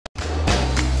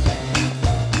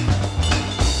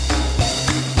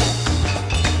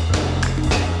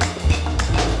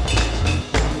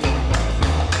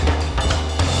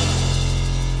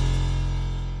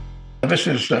This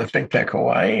is ThinkTech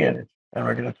Hawaii, and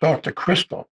we're going to talk to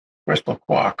Crystal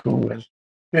Kwok, who has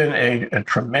been a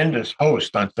tremendous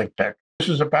host on ThinkTech. This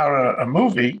is about a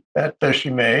movie that she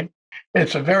made.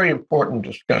 It's a very important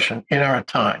discussion in our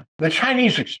time. The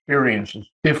Chinese experience is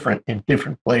different in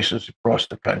different places across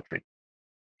the country.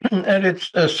 And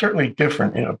it's certainly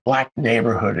different in a Black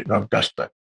neighborhood in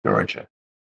Augusta, Georgia.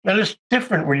 And it's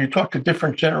different when you talk to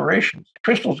different generations.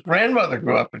 Crystal's grandmother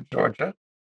grew up in Georgia.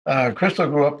 Crystal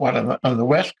grew up on the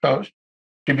West Coast.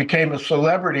 She became a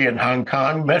celebrity in Hong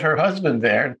Kong, met her husband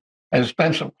there, and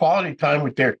spent some quality time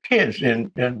with their kids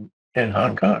in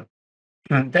Hong Kong.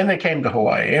 And then they came to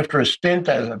Hawaii after a stint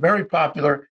as a very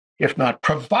popular, if not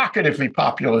provocatively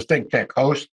popular, ThinkTech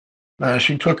host.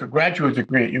 She took a graduate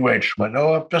degree at UH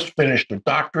Manoa, just finished a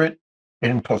doctorate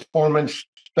in performance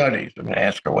studies. I'm going to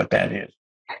ask her what that is.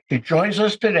 She joins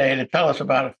us today to tell us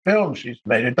about a film she's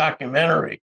made, a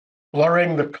documentary,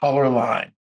 Blurring the Color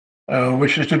Line,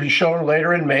 which is to be shown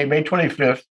later in May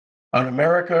 25th, on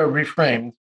America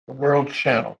Reframed, the World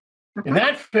Channel. In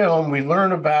that film, we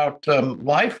learn about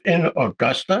life in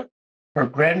Augusta, her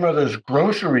grandmother's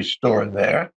grocery store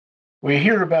there. We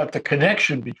hear about the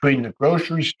connection between the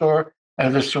grocery store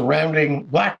and the surrounding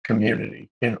Black community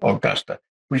in Augusta.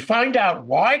 We find out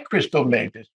why Crystal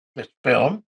made this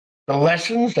film, the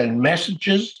lessons and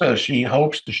messages she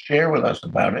hopes to share with us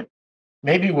about it.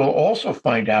 Maybe we'll also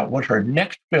find out what her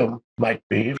next film might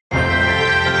be.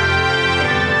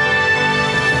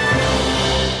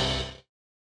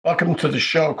 Welcome to the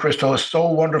show, Crystal. It's so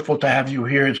wonderful to have you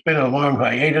here. It's been a long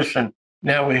hiatus, and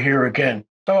now we're here again.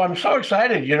 So I'm so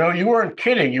excited. You know, you weren't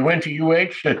kidding. You went to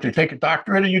UH to take a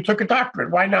doctorate, and you took a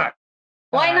doctorate. Why not?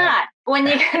 Why not? When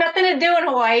you got nothing to do in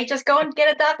Hawaii, just go and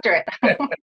get a doctorate.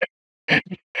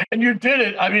 And you did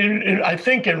it. I mean, I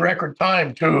think in record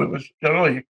time, too. It was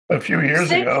only a few years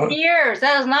ago. 6 years.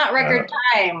 That is not record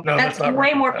time. No, that's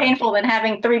way more painful than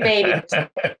having 3 babies.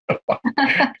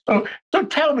 So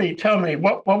tell me,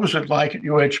 what was it like at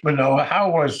UH Manoa? How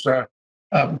was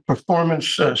performance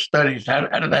studies? How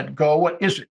did that go? What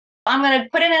is it? I'm going to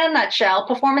put it in a nutshell.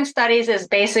 Performance studies is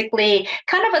basically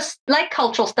kind of like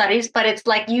cultural studies, but it's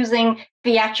like using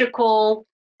theatrical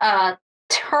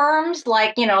terms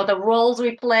like, you know, the roles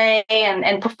we play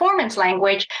and performance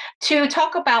language to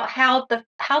talk about how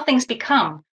things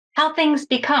become.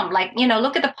 Like, you know,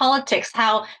 look at the politics,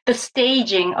 how the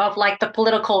staging of like the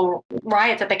political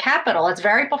riots at the Capitol, it's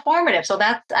very performative. So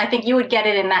I think you would get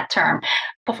it in that term.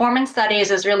 Performance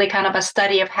studies is really kind of a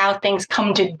study of how things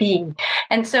come to be.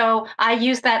 And so I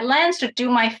used that lens to do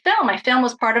my film. My film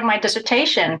was part of my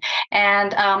dissertation.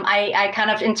 And I kind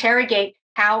of interrogate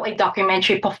how a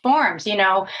documentary performs. You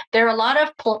know, there are a lot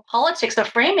of politics of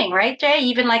framing, right, Jay?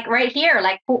 Even like right here,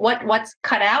 like what's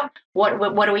cut out, what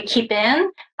do we keep in?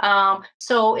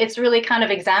 So it's really kind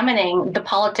of examining the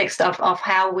politics of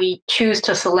how we choose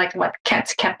to select what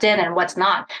gets kept in and what's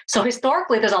not. So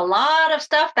historically, there's a lot of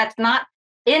stuff that's not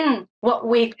in what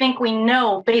we think we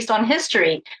know based on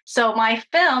history. So my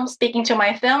film, speaking to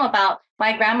my film about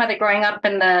my grandmother growing up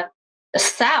in the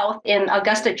South in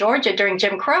Augusta, Georgia during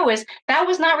Jim Crow, is that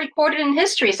was not recorded in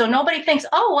history. So nobody thinks,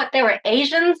 oh, what, there were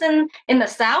Asians in the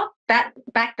South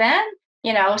back then?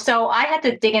 You know, so I had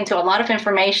to dig into a lot of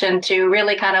information to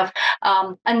really kind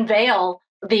of unveil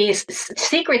these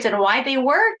secrets and why they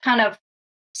were kind of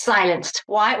silenced.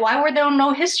 Why were there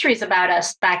no histories about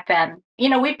us back then? You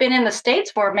know, we've been in the States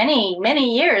for many,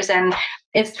 many years, and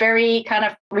it's very kind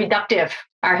of reductive,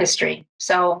 our history.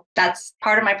 So that's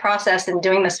part of my process in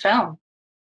doing this film.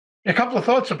 A couple of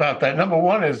thoughts about that. Number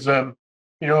one is, you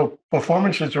know,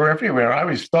 performances are everywhere. I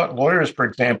always thought lawyers, for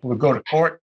example, would go to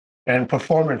court and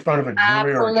perform in front of a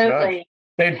jury or a judge.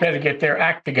 They'd better get their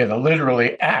act together,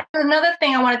 literally act. Another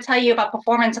thing I want to tell you about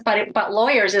performance, about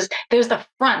lawyers, is there's the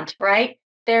front, right?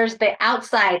 There's the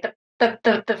outside,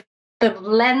 the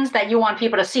lens that you want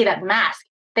people to see, that mask.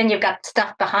 Then you've got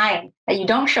stuff behind that you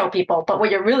don't show people, but what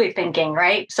you're really thinking,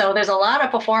 right? So there's a lot of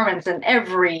performance in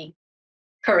every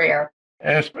career.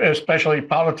 Especially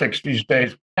politics these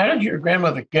days. How did your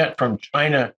grandmother get from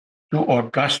China to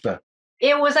Augusta?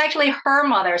 It was actually her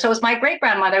mother. So it was my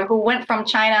great-grandmother who went from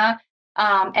China,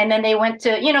 and then they went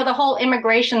to, you know, the whole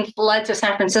immigration flood to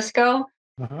San Francisco.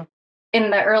 Mm-hmm. In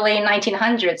the early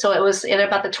 1900s. So it was in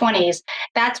about the 20s.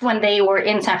 That's when they were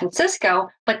in San Francisco,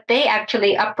 but they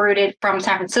actually uprooted from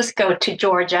San Francisco to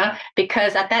Georgia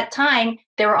because at that time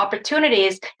there were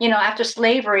opportunities, you know, after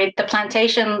slavery, the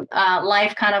plantation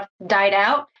life kind of died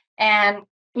out, and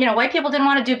you know, white people didn't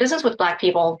want to do business with Black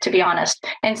people, to be honest.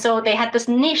 And so they had this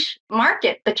niche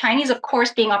market. The Chinese, of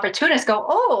course, being opportunists, go,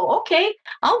 oh, okay,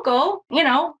 I'll go, you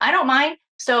know, I don't mind.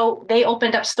 So they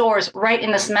opened up stores right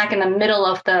in the smack in the middle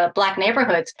of the Black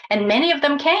neighborhoods. And many of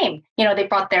them came. They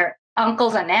brought their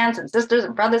uncles and aunts and sisters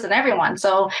and brothers and everyone.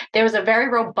 So there was a very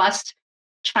robust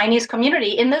Chinese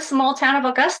community in this small town of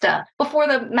Augusta. Before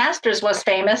the Masters was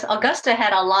famous, Augusta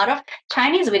had a lot of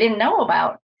Chinese we didn't know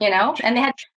about, and they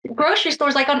had grocery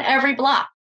stores like on every block.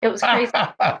 It was crazy.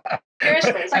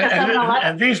 Seriously, it's like a 7-Eleven.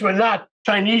 And these were not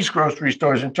Chinese grocery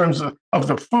stores in terms of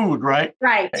the food, right?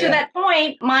 Right. To that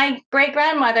point, my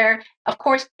great-grandmother, of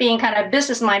course, being kind of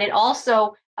business-minded,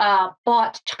 also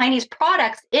bought Chinese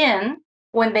products in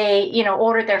when they,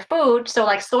 ordered their food. So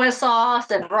like soy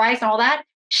sauce and rice and all that.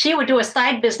 She would do a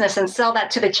side business and sell that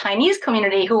to the Chinese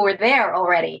community who were there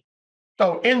already.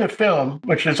 So in the film,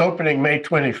 which is opening May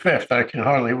 25th, I can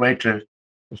hardly wait to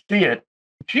see it.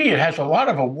 Gee, it has a lot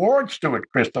of awards to it,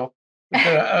 Crystal.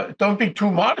 Don't be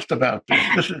too modest about this.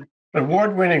 This is an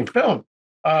award-winning film.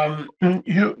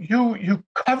 You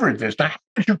covered this. Now, how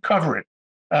did you cover it?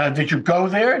 Did you go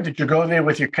there? Did you go there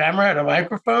with your camera and a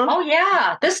microphone? Oh,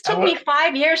 yeah. This took me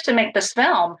 5 years to make this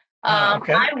film.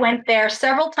 Okay. I went there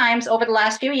several times over the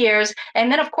last few years.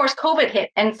 And then, of course, COVID hit.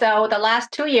 And so the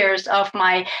last 2 years of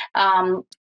my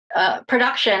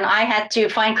production, I had to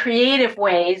find creative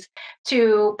ways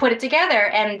to put it together.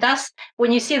 And thus,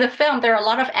 when you see the film, there are a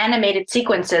lot of animated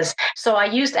sequences. So I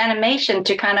used animation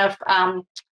to kind of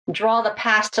draw the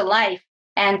past to life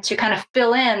and to kind of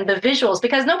fill in the visuals,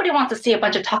 because nobody wants to see a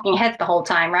bunch of talking heads the whole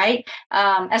time, right?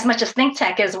 As much as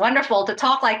ThinkTech is wonderful to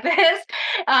talk like this,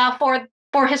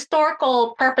 for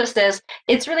historical purposes,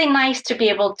 it's really nice to be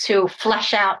able to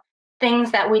flesh out things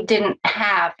that we didn't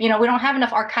have. We don't have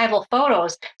enough archival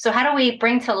photos. So how do we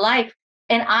bring to life?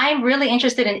 And I'm really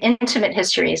interested in intimate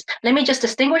histories. Let me just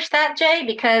distinguish that, Jay,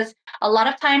 because a lot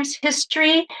of times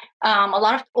history, a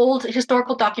lot of old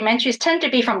historical documentaries tend to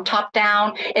be from top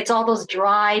down. It's all those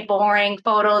dry, boring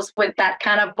photos with that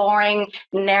kind of boring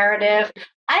narrative.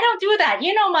 I don't do that.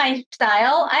 You know my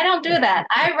style. I don't do that.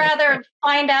 I rather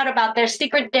find out about their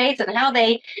secret dates and how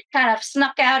they kind of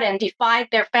snuck out and defied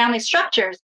their family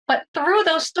structures. But through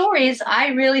those stories, I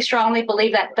really strongly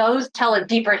believe that those tell a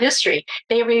deeper history.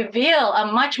 They reveal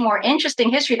a much more interesting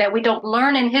history that we don't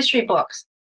learn in history books,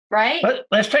 right?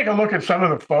 Let's take a look at some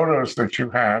of the photos that you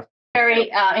have.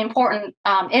 Very important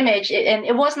image, and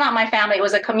it was not my family, it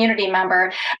was a community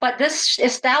member, but this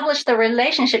established the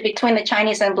relationship between the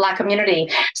Chinese and Black community.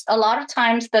 A lot of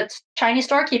times the Chinese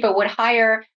storekeeper would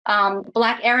hire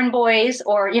Black errand boys,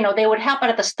 or they would help out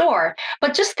at the store.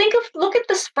 But just look at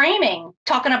this framing,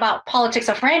 talking about politics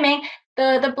of framing.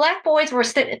 The Black boys were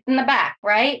sitting in the back,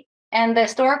 right? And the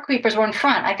storekeepers were in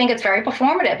front. I think it's very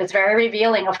performative. It's very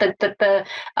revealing of the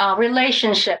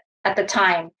relationship at the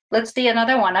time. Let's see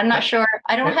another one. I'm not sure.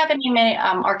 I don't have many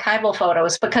archival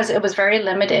photos because it was very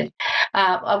limited.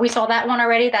 We saw that one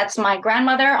already. That's my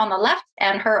grandmother on the left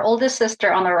and her oldest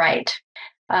sister on the right.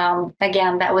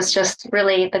 Again, that was just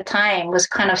really, the time was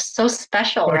kind of so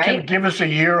special, right? Can you give us a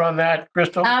year on that,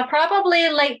 Crystal? Probably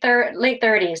late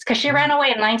 30s, because she ran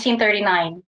away in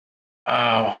 1939.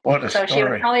 Oh, what a story. So she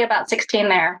was probably about 16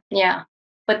 there. Yeah.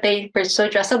 But they were so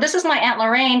dressed. So this is my Aunt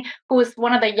Lorraine, who was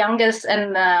one of the youngest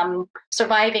and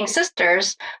surviving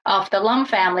sisters of the Lum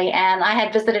family. And I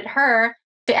had visited her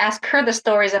to ask her the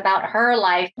stories about her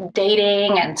life,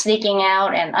 dating and sneaking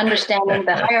out and understanding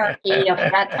the hierarchy of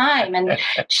that time. And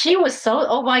she was so,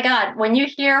 oh my God, when you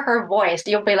hear her voice,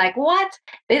 you'll be like, what?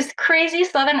 These crazy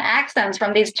Southern accents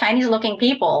from these Chinese looking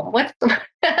people. What's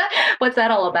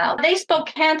that all about? They spoke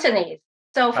Cantonese.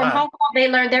 So from Hong Kong, they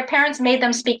learned, their parents made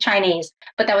them speak Chinese,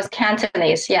 but that was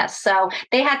Cantonese, yes. So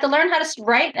they had to learn how to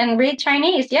write and read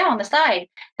Chinese, on the side.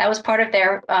 That was part of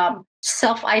their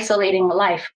self-isolating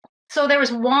life. So there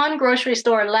was one grocery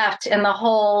store left in the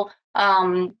whole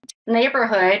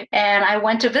neighborhood, and I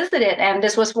went to visit it. And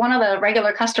this was one of the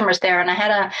regular customers there, and I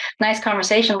had a nice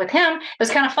conversation with him. It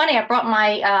was kind of funny. I brought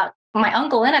my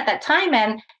uncle in at that time,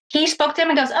 and he spoke to him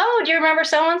and goes, oh, do you remember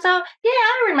so-and-so? Yeah,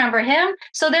 I remember him.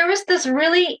 So there was this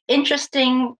really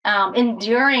interesting,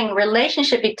 enduring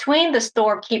relationship between the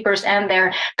storekeepers and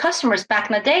their customers back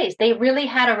in the days. They really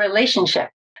had a relationship,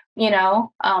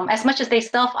 as much as they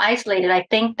self-isolated. I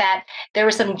think that there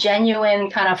was some genuine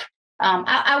kind of,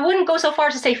 I wouldn't go so far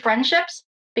as to say friendships,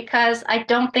 because I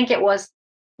don't think it was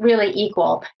really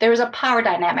equal. There was a power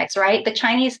dynamics, right? The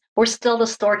Chinese were still the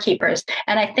storekeepers.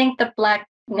 And I think the Black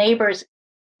neighbors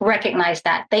recognize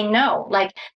that. They know,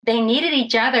 like, they needed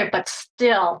each other, but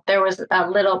still there was a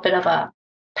little bit of a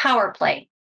power play,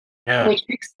 which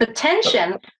makes the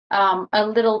tension a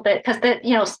little bit,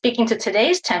 because speaking to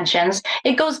today's tensions,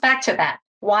 it goes back to that.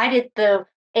 Why did the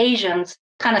Asians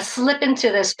kind of slip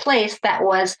into this place that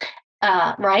was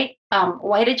right?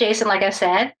 White adjacent, like I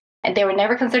said, and they were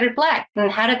never considered Black.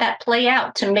 And how did that play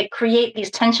out to create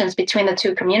these tensions between the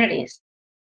two communities?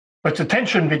 But the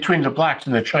tension between the Blacks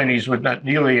and the Chinese was not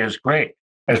nearly as great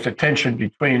as the tension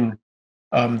between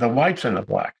the whites and the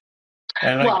Blacks.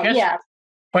 And I guess yeah. the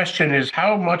question is,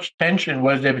 how much tension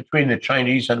was there between the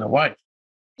Chinese and the whites?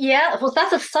 Yeah, well,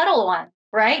 that's a subtle one,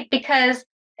 right? Because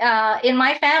in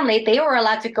my family, they were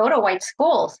allowed to go to white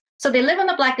schools. So they live in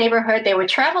the Black neighborhood. They would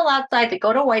travel outside to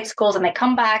go to white schools, and they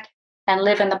come back and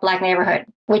live in the Black neighborhood,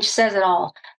 which says it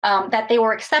all. That they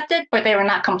were accepted, but they were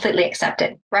not completely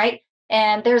accepted, right?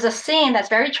 And there's a scene that's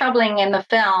very troubling in the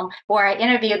film where I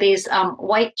interview these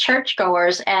white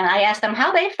churchgoers, and I ask them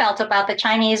how they felt about the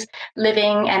Chinese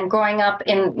living and growing up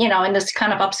in, in this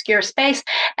kind of obscure space.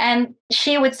 And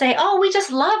she would say, "Oh, we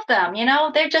just love them.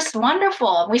 They're just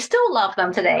wonderful. We still love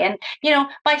them today." And,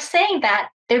 by saying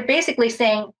that, they're basically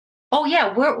saying, "Oh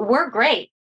yeah, we're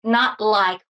great, not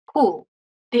like who."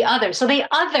 The other. So they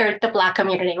othered the Black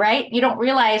community, right? You don't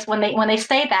realize when they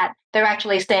say that, they're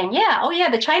actually saying, yeah, oh yeah,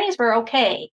 the Chinese were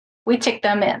okay. We take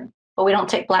them in, but we don't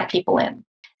take Black people in.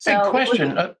 So big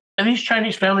question. Are these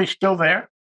Chinese families still there?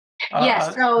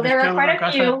 Yes, so there are quite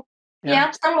a few.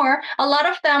 Yeah, some were. A lot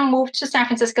of them moved to San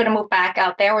Francisco to move back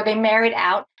out there, or they married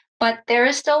out. But there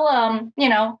is still,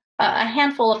 a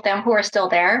handful of them who are still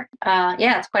there.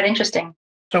 Yeah, it's quite interesting.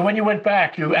 So when you went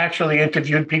back, you actually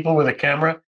interviewed people with a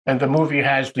camera? And the movie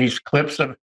has these clips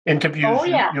of interviews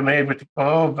you made with,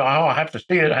 I have to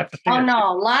see it. I have to see it. Oh,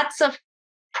 no, lots of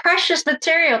precious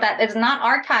material that is not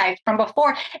archived from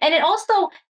before. And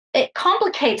it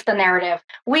complicates the narrative.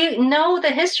 We know the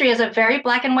history is a very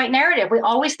black and white narrative. We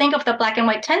always think of the black and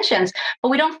white tensions, but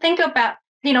we don't think about,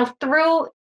 through,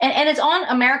 and it's on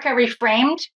America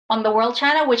Reframed on the World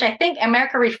Channel, which I think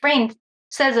America Reframed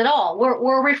says it all.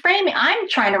 We're reframing. I'm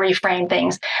trying to reframe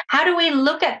things. How do we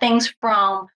look at things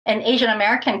from an Asian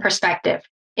American perspective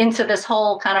into this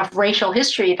whole kind of racial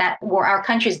history that our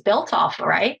country's built off,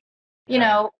 right? There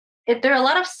are a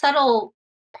lot of subtle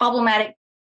problematic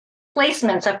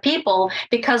placements of people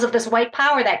because of this white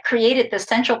power that created this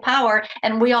central power,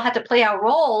 and we all had to play our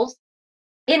roles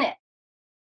in it.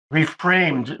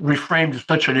 Reframed is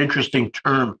such an interesting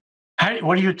term.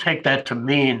 What do you take that to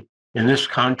mean in this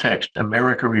context,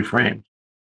 America Reframed?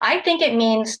 I think it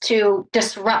means to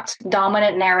disrupt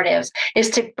dominant narratives, is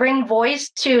to bring voice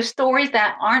to stories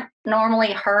that aren't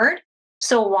normally heard.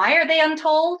 So why are they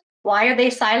untold? Why are they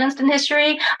silenced in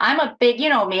history? I'm a big,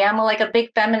 me, I'm like a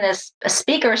big feminist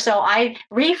speaker. So I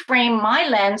reframe my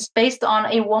lens based on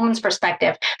a woman's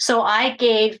perspective. So I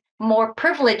gave more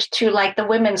privilege to like the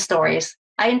women's stories.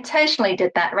 I intentionally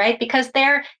did that, right? Because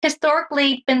they're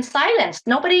historically been silenced.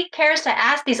 Nobody cares to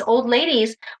ask these old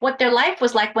ladies what their life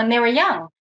was like when they were young,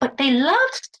 but they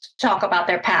loved to talk about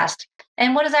their past.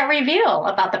 And what does that reveal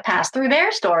about the past? Through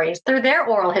their stories, through their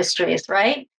oral histories,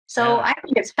 right? So I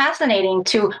think it's fascinating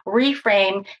to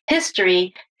reframe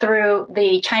history through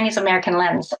the Chinese American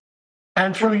lens.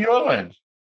 And through your lens.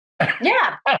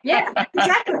 Yeah,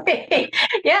 exactly.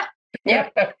 Yeah.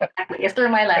 It's through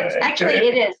my lens. Actually,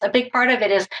 it is. A big part of it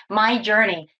is my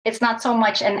journey. It's not so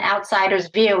much an outsider's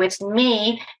view. It's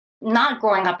me not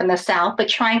growing up in the South, but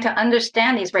trying to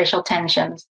understand these racial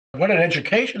tensions. What an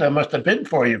education that must have been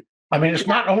for you. I mean, it's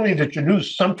not only that you knew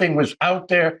something was out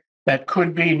there that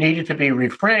needed to be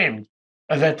reframed,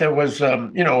 that there was,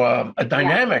 a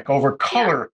dynamic over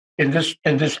color in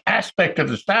this aspect of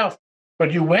the South,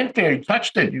 but you went there, you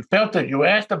touched it, you felt it, you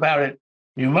asked about it.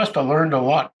 You must have learned a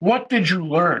lot. What did you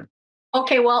learn?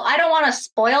 Okay, well, I don't want to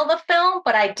spoil the film,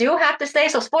 but I do have to say,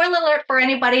 so spoiler alert for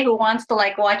anybody who wants to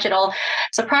watch it all.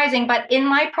 Surprising, but in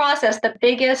my process, the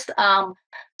biggest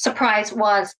surprise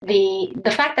was the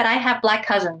fact that I have Black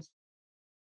cousins.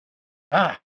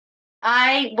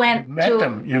 I went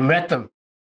You met them.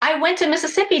 I went to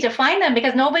Mississippi to find them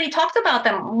because nobody talked about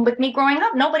them. With me growing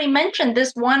up, nobody mentioned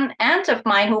this one aunt of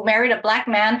mine who married a Black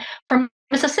man from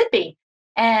Mississippi.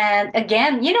 And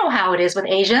again, you know how it is with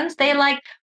Asians. They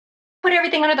put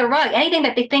everything under the rug. Anything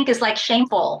that they think is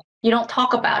shameful, you don't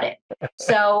talk about it.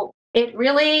 So it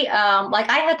really,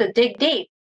 I had to dig deep,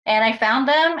 and I found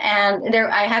them. And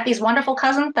I have these wonderful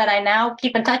cousins that I now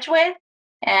keep in touch with.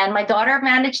 And my daughter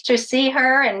managed to see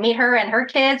her and meet her and her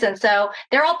kids. And so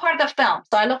they're all part of the film.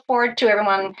 So I look forward to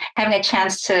everyone having a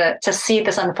chance to see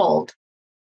this unfold.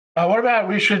 What about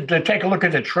we should take a look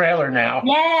at the trailer now?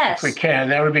 Yes. If we can.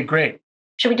 That would be great.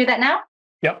 Should we do that now?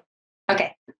 Yep.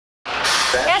 Okay.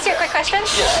 Can I ask you a quick question?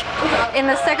 Yes. In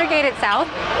the segregated South,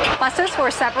 buses were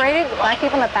separated, Black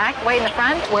people in the back, white in the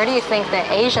front. Where do you think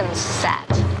the Asians sat?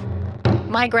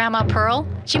 my grandma Pearl,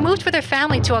 she moved with her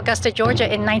family to Augusta, Georgia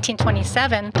in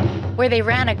 1927, where they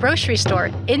ran a grocery store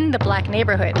in the Black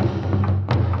neighborhood.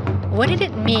 What did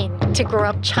it mean to grow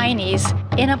up Chinese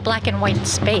in a black and white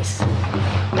space?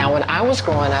 Now, when I was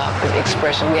growing up, the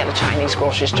expression, we had a Chinese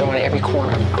grocery store on every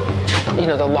corner. You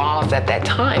know, the laws at that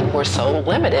time were so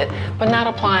limited, but not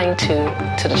applying to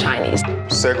the Chinese.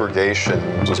 Segregation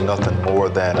was nothing more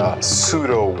than a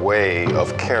pseudo way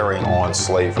of carrying on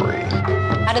slavery.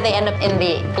 How did they end up in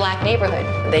the black neighborhood?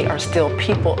 They are still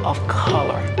people of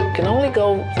color. You can only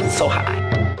go so high.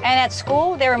 And at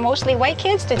school, they were mostly white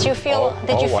kids. Did you feel?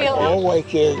 All white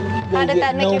kids. How did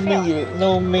that make you feel?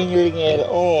 No mingling at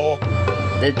all.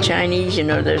 The Chinese, you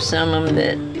know, there's some of them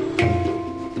that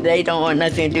they don't want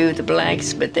nothing to do with the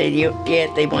blacks, but they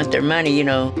want their money, you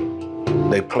know.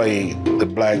 They played the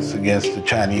blacks against the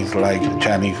Chinese like the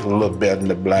Chinese were a little better than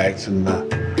the blacks and the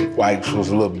whites was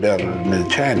a little better than the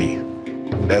Chinese.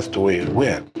 That's the way it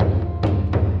went.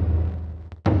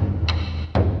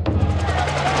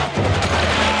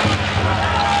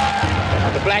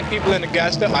 The black people in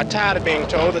Augusta are tired of being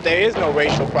told that there is no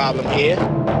racial problem here.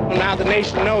 Well, now the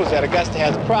nation knows that Augusta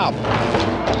has a problem.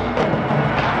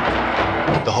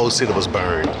 The whole city was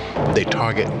burned. They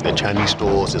target the Chinese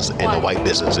stores and the white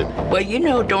businesses. Well, you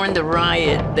know, during the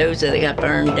riot, those that got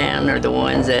burned down are the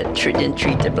ones that didn't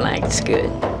treat the blacks good.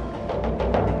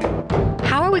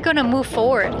 How are we going to move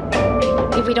forward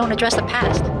if we don't address the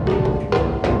past?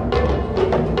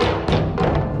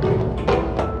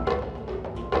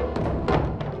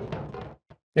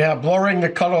 Yeah,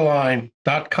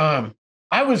 blurringthecolorline.com.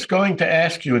 I was going to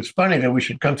ask you, it's funny that we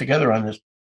should come together on this.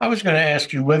 I was going to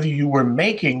ask you whether you were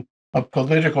making a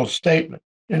political statement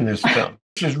in this film.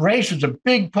 Because race is a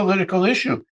big political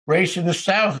issue. Race in the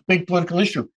South, big political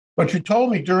issue. But you told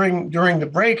me during the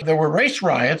break, there were race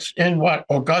riots in what,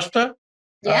 Augusta?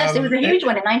 Yes, it was a huge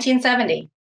one in 1970.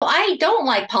 I don't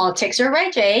like politics, you're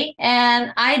right, Jay,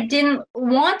 and I didn't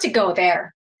want to go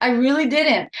there. I really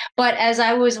didn't. But as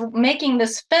I was making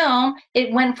this film,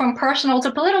 it went from personal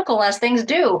to political, as things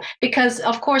do, because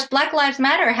of course, Black Lives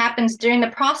Matter happens during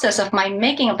the process of my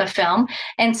making of the film.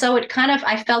 And so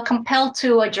I felt compelled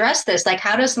to address this. Like,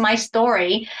 how does my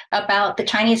story about the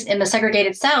Chinese in the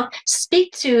segregated South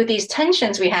speak to these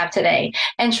tensions we have today?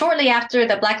 And shortly after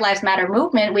the Black Lives Matter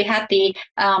movement, we had the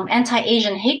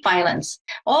anti-Asian hate violence,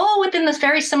 all within this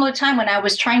very similar time when I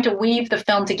was trying to weave the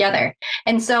film together.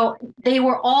 And so they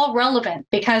were all relevant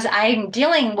because I'm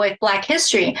dealing with Black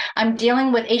history. I'm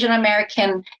dealing with Asian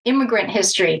American immigrant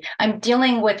history. I'm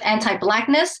dealing with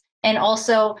anti-Blackness and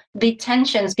also the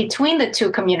tensions between the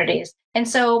two communities. And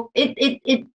so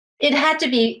it had to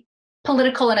be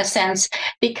political in a sense,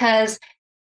 because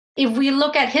if we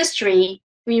look at history,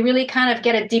 we really kind of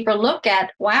get a deeper look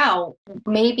at, wow,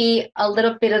 maybe a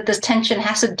little bit of this tension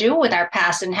has to do with our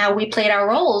past and how we played our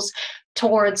roles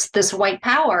towards this white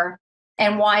power,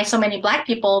 and why so many Black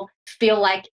people feel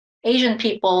like Asian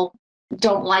people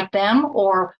don't like them,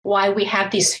 or why we have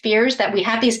these fears that we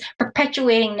have these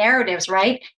perpetuating narratives,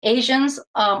 right? Asians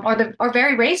are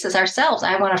very racist ourselves.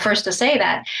 I want to first to say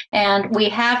that. And we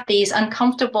have these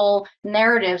uncomfortable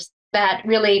narratives that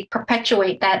really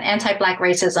perpetuate that anti-Black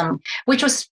racism, which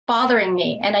was bothering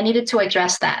me. And I needed to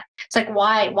address that. It's like,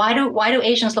 why do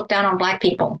Asians look down on Black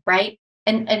people, right?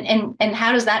 And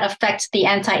how does that affect the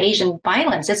anti-Asian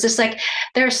violence? It's just like,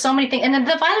 there are so many things. And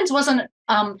the violence wasn't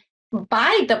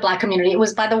by the Black community, it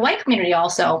was by the white community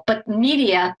also, but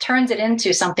media turns it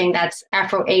into something that's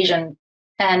Afro-Asian.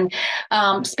 And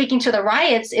speaking to the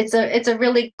riots, it's a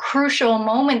really crucial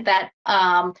moment that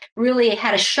really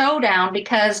had a showdown,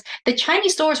 because the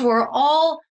Chinese stores were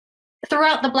all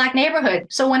throughout the Black neighborhood.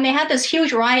 So when they had this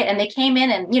huge riot and they came in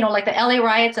and, like the LA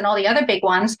riots and all the other big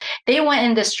ones, they went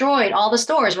and destroyed all the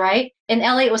stores, right? In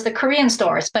LA, it was the Korean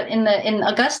stores, but in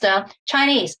Augusta,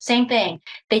 Chinese, same thing.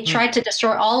 They tried to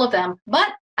destroy all of them. But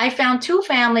I found two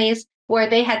families where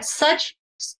they had such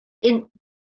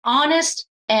honest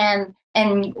and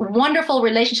wonderful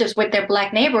relationships with their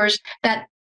Black neighbors that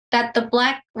the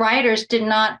Black rioters did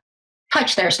not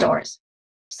touch their stores.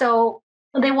 So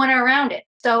they went around it.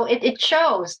 So it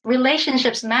shows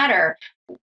relationships matter.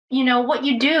 What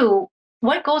you do,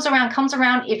 what goes around comes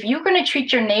around. If you're going to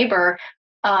treat your neighbor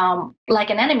like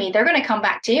an enemy, they're going to come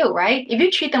back to you, right? If you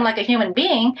treat them like a human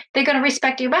being, they're going to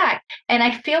respect you back. And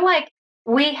I feel like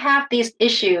we have these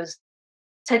issues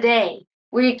today.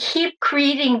 We keep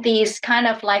creating these kind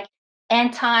of like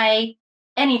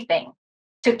anti-anything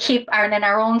to keep in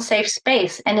our own safe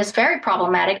space. And it's very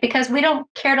problematic because we don't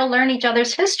care to learn each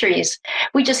other's histories.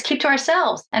 We just keep to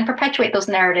ourselves and perpetuate those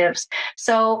narratives.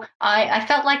 So I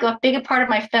felt like a bigger part of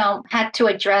my film had to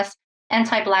address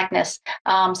anti-Blackness,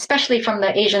 especially from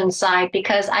the Asian side,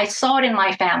 because I saw it in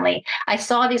my family. I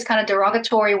saw these kind of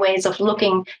derogatory ways of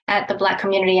looking at the Black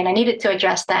community, and I needed to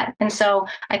address that. And so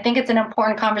I think it's an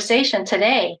important conversation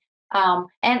today.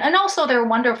 And also there are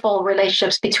wonderful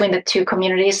relationships between the two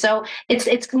communities. So it's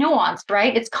nuanced,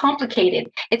 right? It's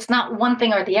complicated. It's not one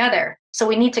thing or the other. So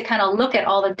we need to kind of look at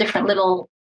all the different little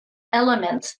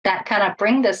elements that kind of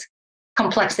bring this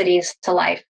complexities to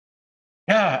life.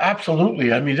 Yeah,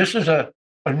 absolutely. I mean, this is a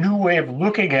new way of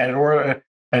looking at it, or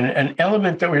an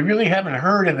element that we really haven't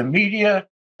heard in the media.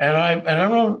 And I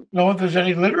don't know if there's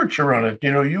any literature on it.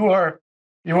 You know, you are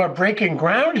breaking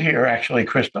ground here, actually,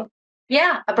 Crystal.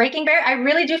 Yeah, a breaking barrier. I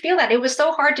really do feel that. It was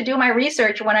so hard to do my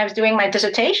research when I was doing my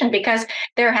dissertation because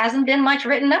there hasn't been much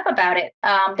written up about it.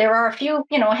 There are a few,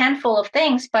 a handful of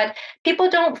things, but people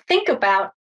don't think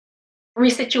about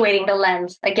resituating the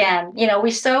lens again.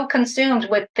 We're so consumed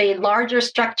with the larger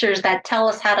structures that tell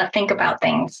us how to think about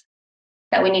things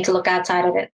that we need to look outside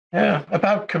of it. Yeah,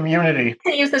 about community.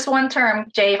 To use this one term,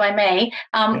 Jay, if I may,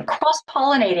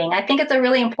 cross-pollinating. I think it's a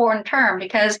really important term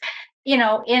because in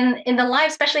the life,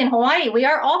 especially in Hawaii, we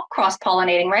are all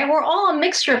cross-pollinating, right? We're all a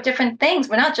mixture of different things.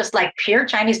 We're not just like pure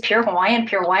Chinese, pure Hawaiian,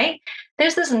 pure white.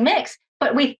 There's this mix,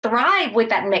 but we thrive with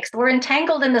that mix. We're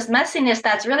entangled in this messiness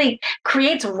that's really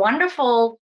creates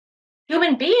wonderful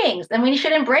human beings, and we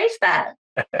should embrace that.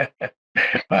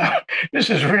 Wow, this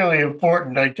is really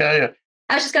important, I tell you.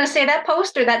 I was just going to say that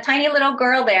poster, that tiny little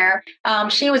girl there,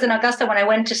 she was in Augusta when I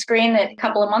went to screen it a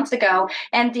couple of months ago.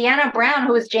 And Deanna Brown,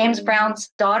 who is James Brown's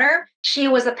daughter, she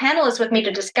was a panelist with me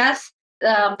to discuss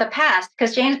the past,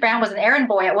 because James Brown was an errand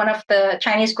boy at one of the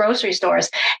Chinese grocery stores.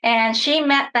 And she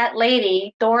met that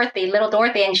lady, little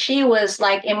Dorothy, and she was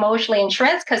like emotionally in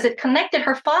shreds because it connected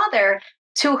her father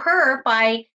to her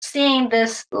by seeing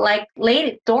this like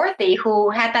lady Dorothy, who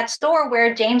had that store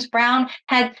where James Brown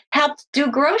had helped do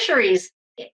groceries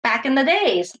back in the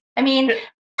days. I mean,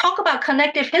 talk about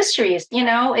connective histories.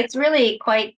 It's really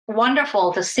quite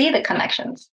wonderful to see the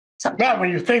connections. Yeah,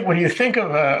 when you think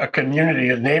of a community,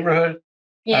 a neighborhood,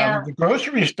 the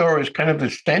grocery store is kind of the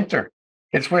center.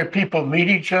 It's where people meet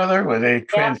each other, where they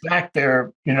transact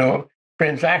their,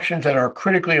 transactions that are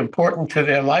critically important to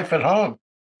their life at home.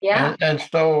 Yeah. And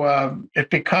so it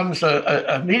becomes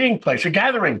a meeting place, a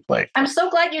gathering place. I'm so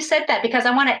glad you said that, because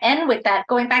I want to end with that.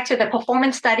 Going back to the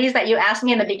performance studies that you asked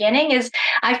me in the beginning, is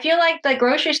I feel like the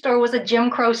grocery store was a Jim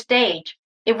Crow stage.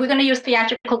 If we're going to use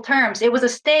theatrical terms, it was a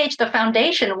stage. The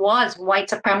foundation was white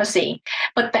supremacy.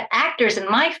 But the actors in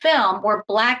my film were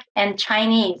Black and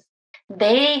Chinese.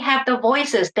 They have the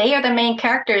voices. They are the main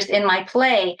characters in my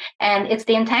play. And it's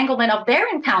the entanglement of their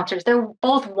encounters. They're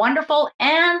both wonderful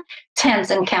and tense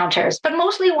encounters, but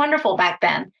mostly wonderful back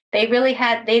then. They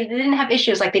didn't have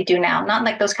issues like they do now, not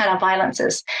like those kind of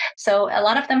violences. So a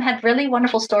lot of them had really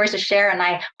wonderful stories to share. And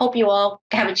I hope you all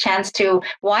have a chance to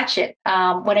watch it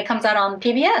when it comes out on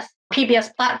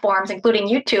PBS platforms, including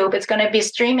YouTube. It's going to be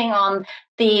streaming on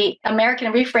the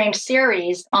American Reframed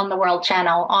series on the World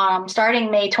Channel starting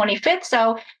May 25th.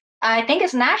 So I think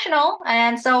it's national.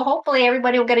 And so hopefully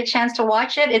everybody will get a chance to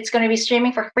watch it. It's going to be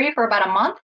streaming for free for about a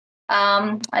month.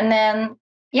 And then,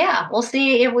 we'll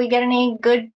see if we get any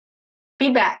good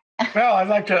feedback. Well, I'd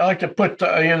like to put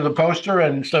the poster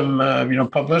and some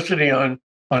publicity on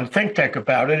ThinkTech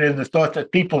about it, in the thought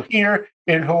that people here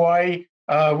in Hawaii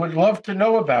would love to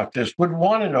know about this, would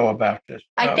want to know about this.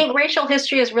 I think racial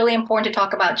history is really important to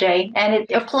talk about, Jay, and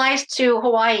it applies to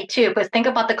Hawaii too, but think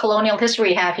about the colonial history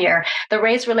we have here, the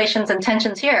race relations and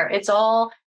tensions here. It's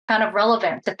all kind of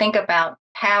relevant to think about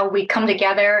how we come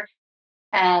together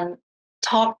and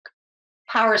talk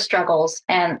power struggles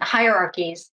and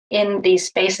hierarchies in these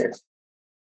spaces.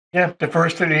 Yeah,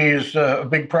 diversity is a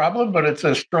big problem, but it's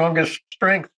the strongest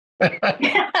strength.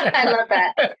 I love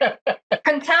that.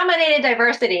 Contaminated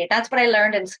diversity. That's what I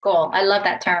learned in school. I love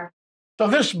that term. So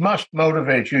this must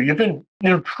motivate you. You've been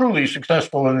truly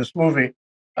successful in this movie.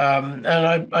 And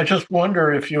I just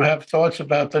wonder if you have thoughts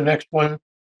about the next one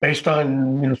based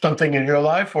on something in your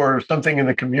life or something in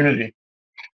the community.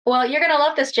 Well, you're going to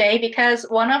love this, Jay, because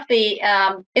one of the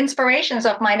inspirations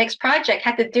of my next project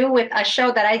had to do with a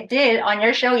show that I did on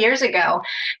your show years ago,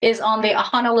 is on the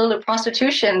Honolulu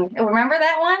prostitution. Remember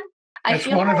that one? It's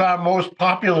one of our most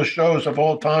popular shows of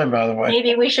all time, by the way.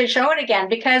 Maybe we should show it again,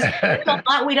 because there's a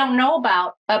lot we don't know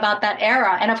about that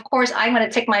era. And of course, I'm going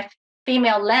to take my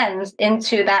female lens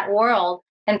into that world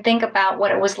and think about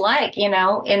what it was like, in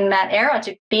that era,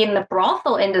 to be in the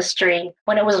brothel industry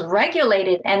when it was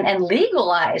regulated and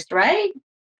legalized, right? It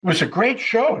was a great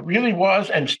show. It really was,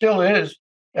 and still is.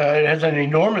 It has an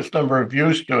enormous number of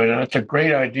views to it, and it's a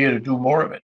great idea to do more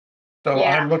of it. So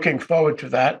I'm looking forward to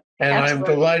that. And Absolutely.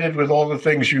 I'm delighted with all the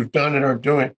things you've done and are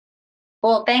doing.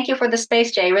 Well, thank you for the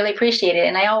space, Jay. Really appreciate it.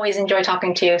 And I always enjoy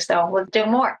talking to you. So let's do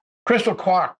more. Crystal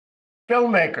Kwok,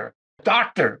 filmmaker,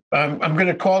 doctor. I'm going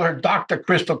to call her Dr.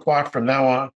 Crystal Kwok from now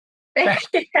on. Thank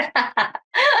you.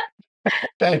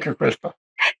 Thank you, Crystal.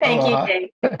 Thank Aloha. you,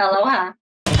 Jay. Aloha.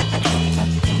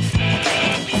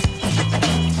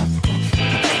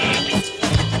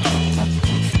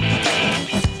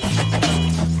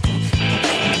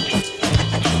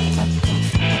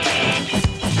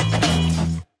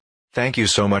 Thank you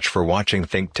so much for watching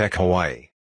ThinkTech Hawaii.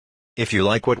 If you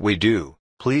like what we do,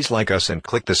 please like us and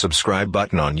click the subscribe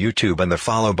button on YouTube and the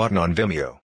follow button on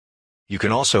Vimeo. You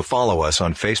can also follow us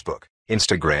on Facebook,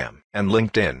 Instagram, and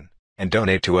LinkedIn, and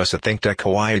donate to us at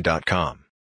thinktechhawaii.com.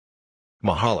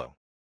 Mahalo.